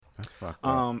fucked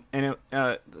up. And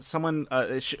someone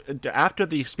after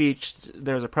the speech,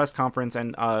 there was a press conference,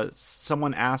 and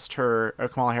someone asked her,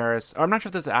 Kamala Harris. I'm not sure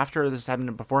if this is after this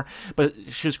happened before, but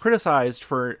she was criticized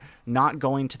for not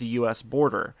going to the U.S.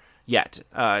 border yet.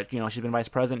 She's been vice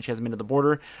president; she hasn't been to the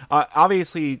border.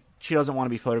 Obviously, she doesn't want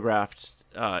to be photographed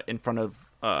in front of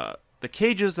the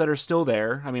cages that are still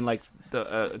there. I mean, like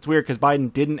it's weird because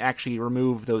Biden didn't actually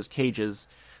remove those cages.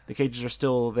 The cages are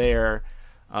still there.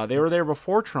 They were there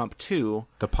before Trump too.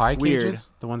 The pie Weird. cages,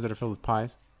 the ones that are filled with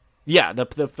pies. Yeah, the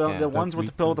ones with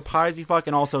the fill with the pies you fuck,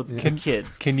 and also the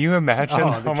kids. Can you imagine?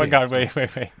 Oh, my kids. God!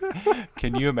 Wait.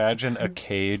 Can you imagine a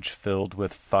cage filled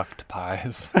with fucked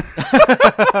pies? Free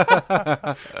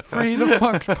the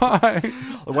fucked pie.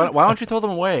 Why don't you throw them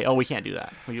away? Oh, we can't do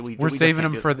that. We're saving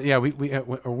them for the. Yeah, we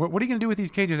what are you going to do with these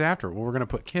cages after? Well, we're going to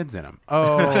put kids in them.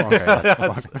 Oh, okay.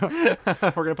 That's fucked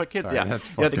up. We're gonna put kids. Sorry, Yeah, that's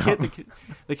yeah. fucked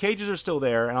The cages are still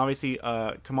there, and obviously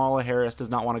Kamala Harris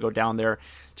does not want to go down there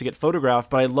to get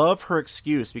photographed. But I love her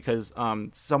excuse because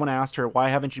someone asked her, "Why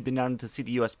haven't you been down to see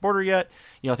the U.S. border yet?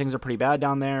 Things are pretty bad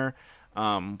down there.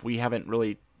 We haven't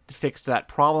really fixed that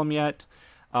problem yet."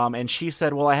 And she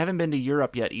said, "Well, I haven't been to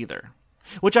Europe yet either,"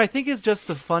 which I think is just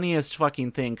the funniest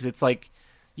fucking thing because it's like,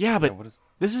 yeah, but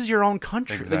this is your own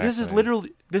country. Exactly. Like, this is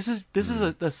literally this is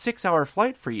a 6-hour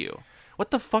flight for you.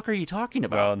 What the fuck are you talking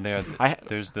about? Well,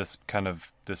 there's this kind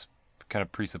of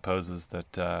presupposes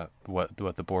that what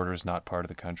the border is not part of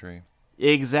the country.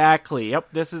 Exactly.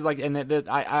 Yep. This is like, and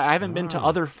I haven't been to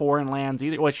other foreign lands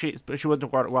either. Well, she went to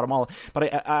Guatemala,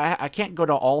 but I can't go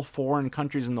to all foreign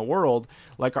countries in the world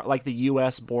like the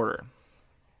U.S. border.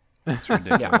 It's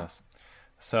ridiculous.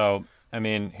 So, I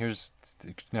mean,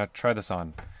 now try this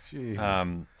on.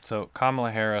 So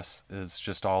Kamala Harris is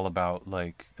just all about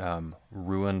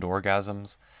ruined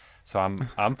orgasms. So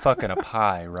I'm fucking a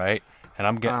pie, right? And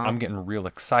I'm getting real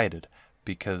excited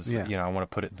because I want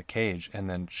to put it in the cage, and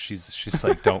then she's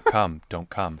like, don't come.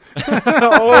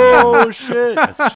 Oh shit!